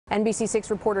NBC6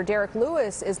 reporter Derek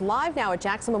Lewis is live now at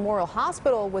Jackson Memorial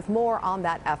Hospital with more on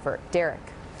that effort. Derek.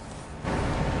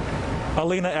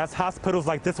 Alina, as hospitals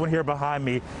like this one here behind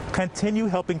me continue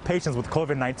helping patients with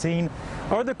COVID-19,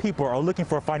 other people are looking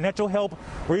for financial help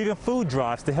or even food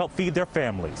drives to help feed their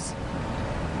families.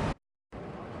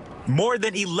 More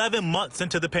than 11 months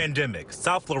into the pandemic,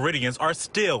 South Floridians are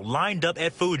still lined up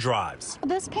at food drives.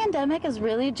 This pandemic has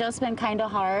really just been kind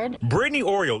of hard. Brittany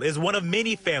Oriole is one of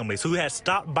many families who has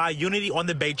stopped by Unity on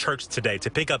the Bay Church today to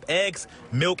pick up eggs,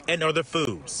 milk, and other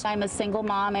foods. I'm a single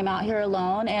mom. I'm out here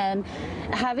alone, and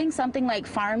having something like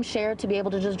Farm Share to be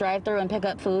able to just drive through and pick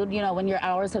up food, you know, when your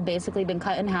hours have basically been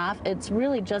cut in half, it's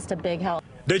really just a big help.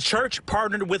 The church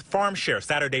partnered with Farm Share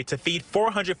Saturday to feed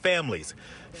 400 families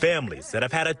that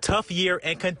have had a tough year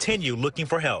and continue looking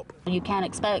for help. You can't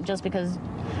expect just because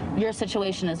your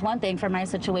situation is one thing for my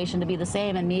situation to be the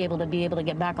same and me able to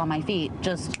get back on my feet.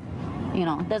 Just, you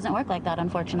know, it doesn't work like that,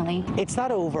 unfortunately. It's not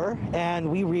over, and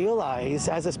we realize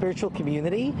as a spiritual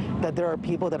community that there are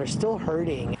people that are still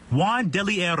hurting. Juan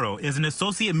Deliero is an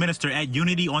associate minister at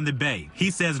Unity on the Bay.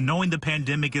 He says knowing the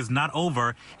pandemic is not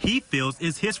over, he feels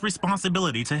is his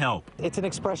responsibility to help. It's an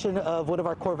expression of one of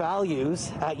our core values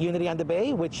at Unity on the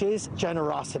Bay, which is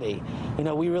generosity. You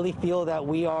know, we really feel that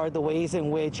we are the ways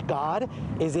in which God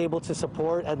is able to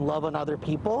support and love on other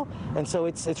people. And so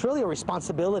it's really a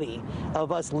responsibility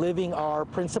of us living our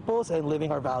principles and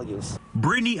living our values.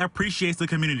 Brittany appreciates the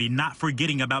community not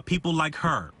forgetting about people like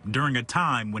her during a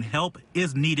time when help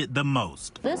is needed the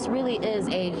most. This really is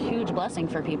a huge blessing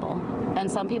for people. And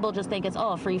some people just think it's,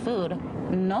 oh, free food.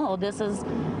 No, this is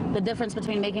the difference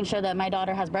between making sure that my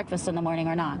daughter has breakfast in the morning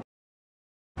or not.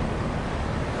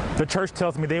 The church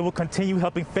tells me they will continue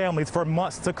helping families for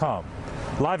months to come.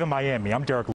 Live in Miami, I'm Derek Lewis.